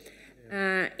say.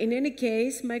 In any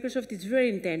case, Microsoft is very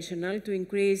intentional to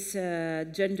increase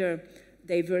gender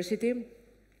diversity.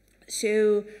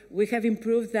 So we have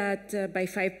improved that by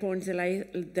 5 points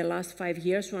the last 5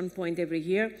 years, 1 point every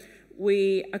year.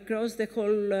 Across the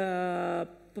whole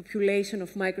population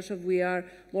of Microsoft, we are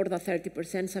more than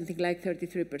 30%, something like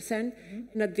 33%,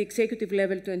 and at the executive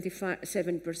level,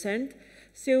 27%.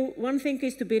 So one thing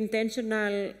is to be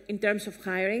intentional in terms of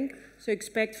hiring. So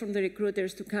expect from the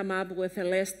recruiters to come up with a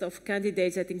list of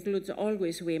candidates that includes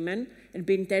always women, and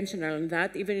be intentional on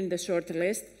that, even in the short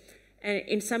list. And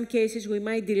in some cases, we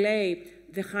might delay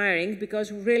the hiring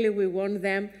because really we want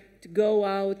them to go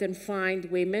out and find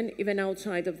women, even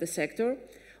outside of the sector.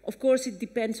 Of course, it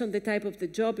depends on the type of the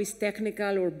job. Is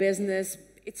technical or business?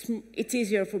 It's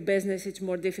easier for business. It's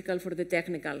more difficult for the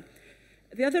technical.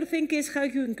 The other thing is how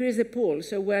you increase the pool.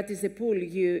 So what is the pool?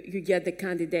 You get the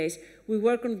candidates. We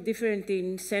work on different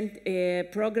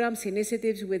programs,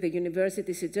 initiatives with the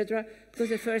universities, etc. Because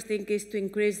the first thing is to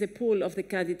increase the pool of the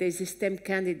candidates, the STEM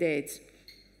candidates.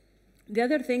 The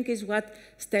other thing is what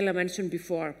Stella mentioned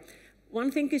before.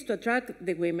 One thing is to attract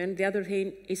the women. The other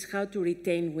thing is how to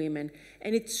retain women.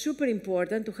 And it's super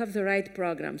important to have the right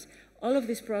programs. All of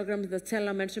these programs that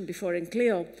Stella mentioned before in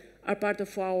Cleo are part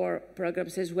of our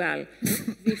programs as well.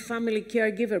 The family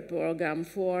caregiver program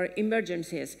for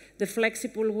emergencies, the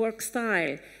flexible work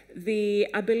style, the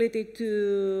ability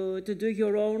to do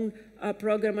your own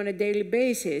program on a daily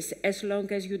basis as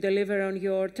long as you deliver on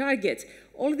your targets.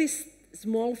 All these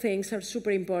small things are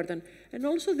super important. And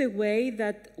also the way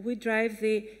that we drive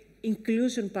the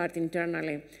inclusion part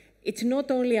internally. It's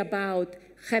not only about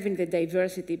having the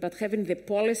diversity, but having the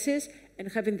policies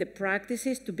and having the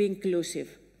practices to be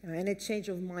inclusive. And a change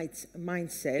of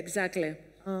mindset. Exactly.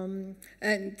 And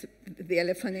the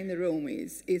elephant in the room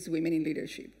is women in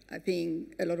leadership. I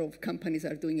think a lot of companies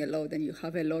are doing a lot, and you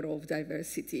have a lot of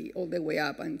diversity all the way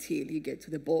up until you get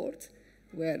to the board,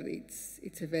 where it's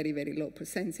a very, very low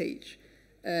percentage.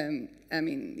 I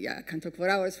mean, yeah, I can talk for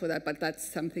hours for that, but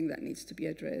that's something that needs to be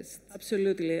addressed.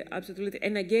 Absolutely, absolutely.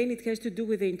 And again, it has to do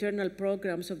with the internal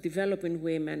programs of developing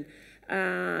women.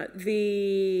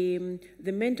 The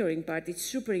mentoring part is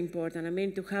super important. I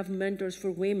mean, to have mentors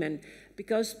for women,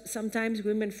 because sometimes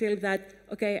women feel that,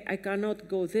 okay, I cannot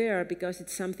go there because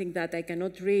it's something that I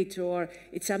cannot reach, or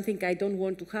it's something I don't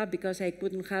want to have because I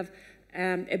couldn't have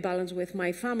a balance with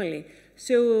my family.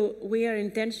 So we are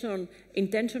intentional in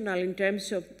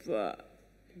terms of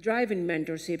driving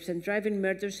mentorships and driving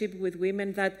mentorship with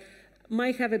women that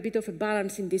might have a bit of a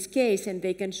balance in this case, and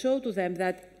they can show to them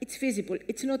that it's feasible.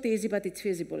 It's not easy, but it's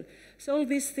feasible. So all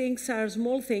these things are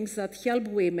small things that help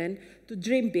women to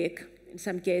dream big in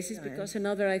some cases, because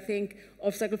another, I think,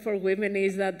 obstacle for women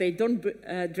is that they don't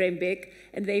dream big,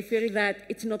 and they feel that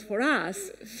it's not for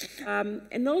us.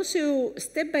 And also,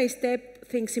 step by step,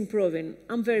 things improving.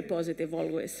 I'm very positive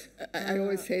always. I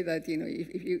always say that, you know,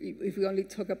 if we only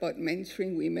talk about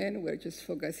mentoring women, we're just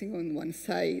focusing on one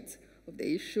side of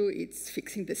the issue. It's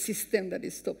fixing the system that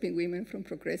is stopping women from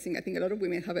progressing. I think a lot of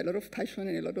women have a lot of passion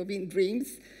and a lot of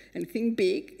dreams and think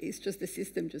big. It's just the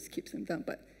system just keeps them down.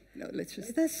 But you know, let's just...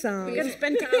 We can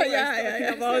spend hours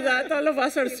talking about that. All of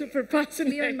us are super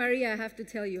passionate. Cleo and Maria, I have to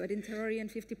tell you, at interorient,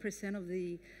 50% of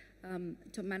the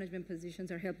top management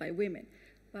positions are held by women.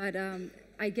 But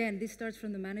again, this starts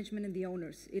from the management and the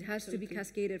owners. It has to be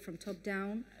cascaded from top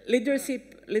down.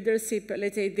 Leadership, let's say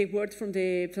the word from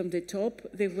the top,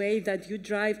 the way that you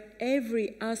drive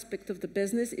every aspect of the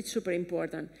business, it's super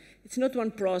important. It's not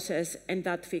one process and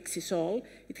that fixes all.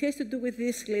 It has to do with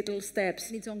these little steps.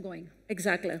 And it's ongoing.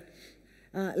 Exactly.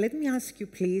 Let me ask you,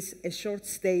 please, a short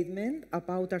statement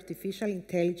about artificial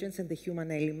intelligence and the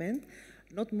human element.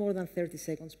 Not more than 30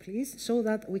 seconds, please, so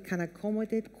that we can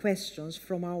accommodate questions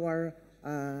from our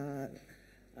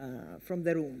from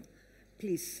the room.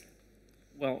 Please.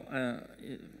 Well,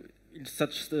 in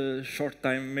such a short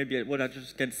time, maybe what I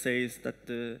just can say is that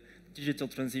the digital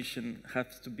transition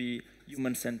has to be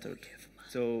human-centered.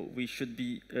 So we should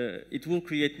be. It will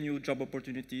create new job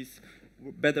opportunities,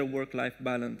 better work-life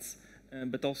balance,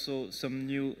 but also some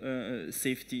new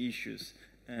safety issues.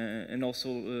 And also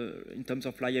in terms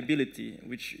of liability,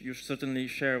 which you certainly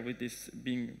share with this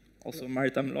being also a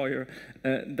maritime lawyer,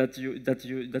 that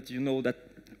you know that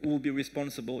will be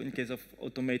responsible in case of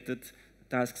automated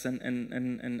tasks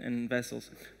and vessels.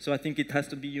 So I think it has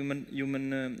to be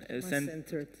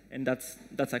human-centered, and that's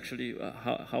actually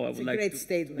how I would like to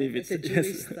leave it. It's a great statement. As a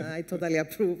jurist, I totally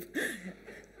approve.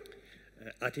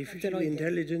 Artificial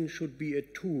intelligence should be a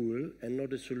tool and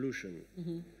not a solution.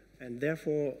 Mm-hmm. And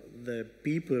therefore, the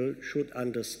people should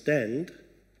understand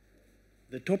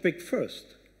the topic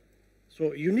first.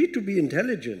 So you need to be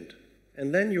intelligent,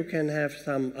 and then you can have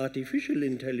some artificial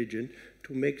intelligence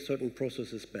to make certain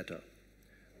processes better.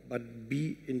 But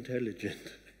be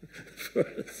intelligent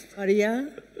first. Maria?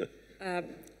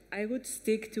 I would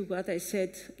stick to what I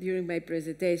said during my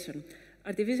presentation.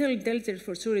 Artificial intelligence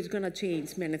for sure is going to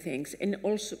change many things, and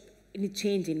also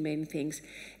changing many things.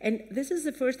 And this is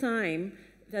the first time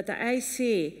that I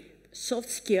see soft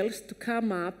skills to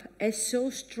come up as so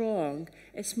strong,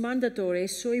 as mandatory,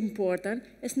 as so important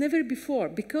as never before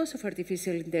because of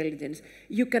artificial intelligence.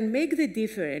 You can make the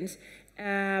difference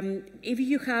if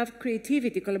you have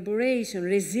creativity, collaboration,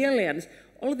 resilience,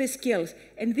 all the skills.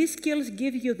 And these skills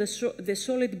give you the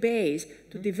solid base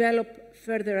to develop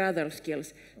further other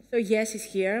skills. So yes, it's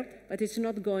here, but it's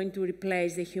not going to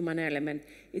replace the human element.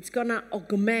 It's going to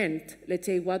augment, let's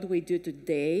say, what we do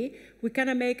today. We're going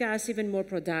to make us even more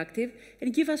productive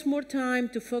and give us more time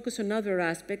to focus on other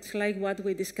aspects like what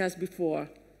we discussed before.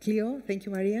 Cleo, thank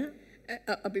you, Maria.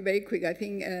 I'll be very quick. I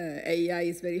think AI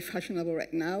is very fashionable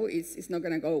right now. It's not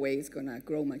going to go away. It's going to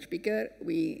grow much bigger.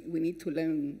 We need to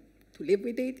learn to live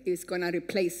with it. It's going to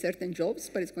replace certain jobs,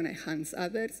 but it's going to enhance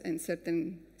others, and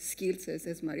certain skills,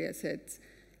 as Maria said,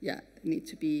 need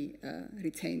to be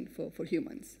retained for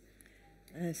humans.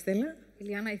 Stella?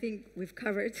 Iliana, I think we've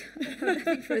covered. I have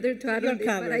nothing further to add on this,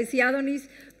 but I see Adonis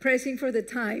pressing for the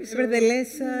time. So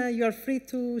nevertheless, you are free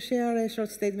to share a short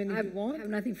statement if you want. I have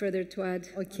nothing further to add.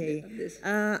 Okay. On this.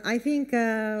 I think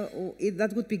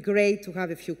that would be great to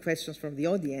have a few questions from the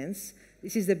audience.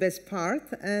 This is the best part,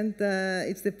 and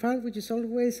it's the part which is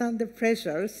always under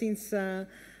pressure since there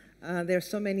are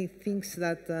so many things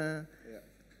that...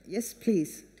 Yes,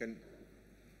 please.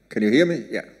 Can you hear me?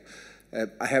 Yeah.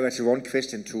 I have actually one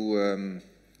question to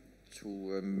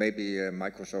maybe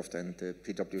Microsoft and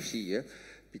PwC here,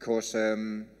 because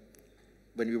when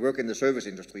we work in the service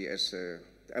industry, as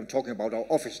I'm talking about our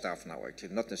office staff now,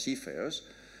 actually, not the seafarers,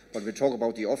 but we talk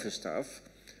about the office staff,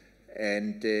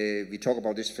 and we talk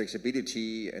about this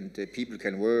flexibility, and people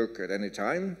can work at any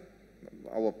time.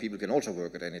 Our people can also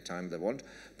work at any time they want,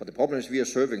 but the problem is we are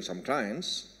serving some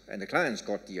clients, and the clients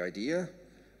got the idea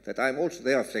that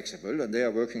they are flexible, and they are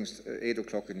working 8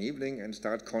 o'clock in the evening and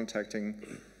start contacting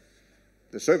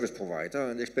the service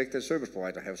provider and expect the service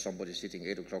provider to have somebody sitting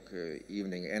 8 o'clock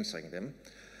evening answering them.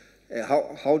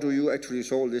 How do you actually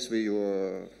solve this with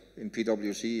your, in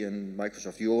PwC and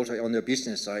Microsoft? You also on your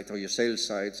business side or your sales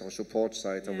side or support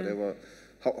side or whatever.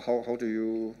 How do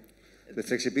you, the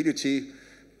flexibility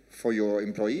for your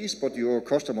employees, but your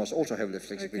customers also have the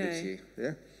flexibility? Okay.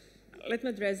 Yeah. Let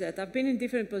me address that. I've been in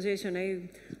different positions.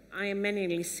 I am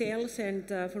mainly sales, and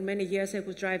for many years I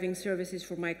was driving services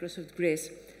for Microsoft Greece.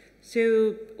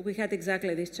 So we had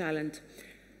exactly this challenge.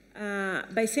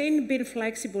 By saying being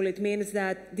flexible, it means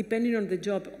that depending on the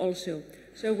job also.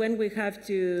 So when we have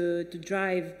to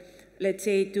drive, let's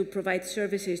say, to provide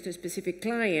services to a specific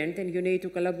client, and you need to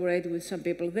collaborate with some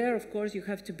people there, of course, you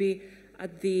have to be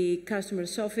at the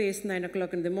customer's office 9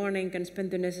 o'clock in the morning and spend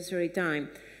the necessary time.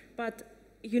 But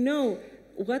you know,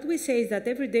 what we say is that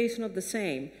every day is not the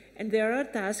same. And there are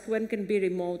tasks when can be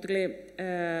remotely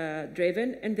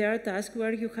driven, and there are tasks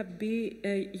where you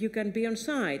can be on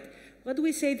site. What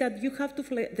we say that you have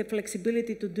the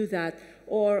flexibility to do that.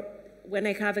 Or when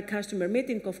I have a customer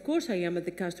meeting, of course I am at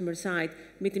the customer side,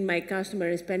 meeting my customer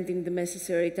and spending the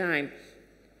necessary time.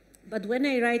 But when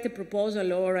I write a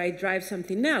proposal or I drive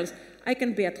something else, I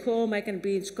can be at home, I can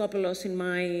be in Skopelos in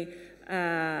my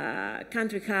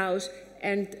country house,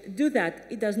 and do that.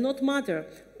 It does not matter.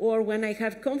 Or when I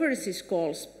have conferences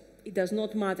calls, it does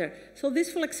not matter. So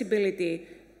this flexibility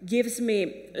gives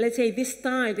me, let's say this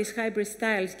style, these hybrid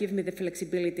styles give me the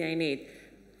flexibility I need.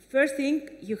 First thing,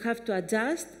 you have to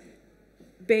adjust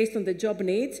based on the job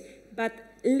needs, but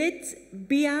let's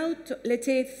be out, let's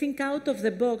say, think out of the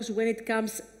box when it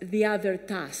comes the other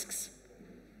tasks.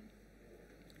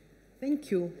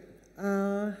 Thank you.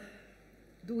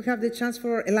 Do we have the chance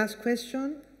for a last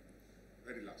question?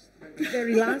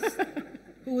 Very last?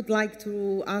 Who would like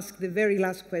to ask the very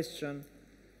last question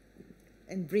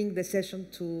and bring the session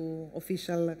to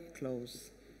official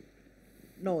close?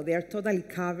 No, they are totally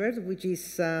covered, which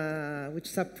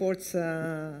supports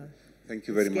Thank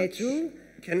you very schedule. much.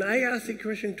 Can I ask a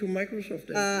question to Microsoft?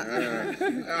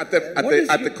 At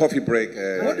the coffee break.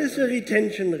 What is the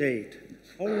retention rate?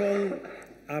 How long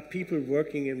are people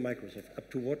working in Microsoft? Up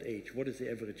to what age? What is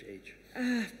the average age?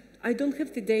 I don't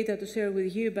have the data to share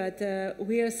with you, but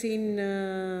we are seeing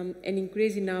an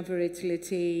increase in average, let's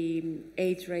say,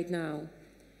 age right now.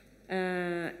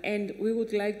 And we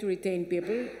would like to retain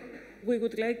people. We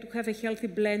would like to have a healthy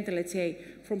blend, let's say,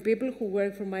 from people who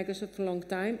work for Microsoft for a long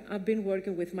time. I've been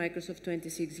working with Microsoft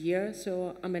 26 years,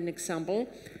 so I'm an example,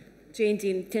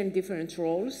 changing 10 different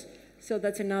roles. So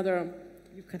that's another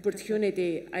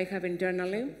opportunity I have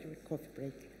internally. Coffee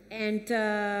break. And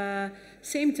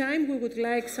same time, we would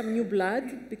like some new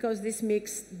blood, because this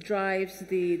mix drives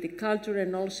the culture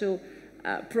and also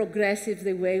progressive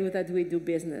the way that we do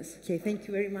business. Okay, thank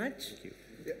you very much. Thank you.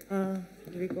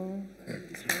 Eurico. Thank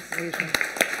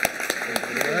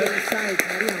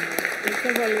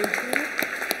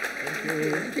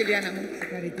you, Iliana.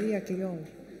 Συγχαρητήρια, Cleo.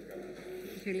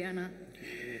 Iliana.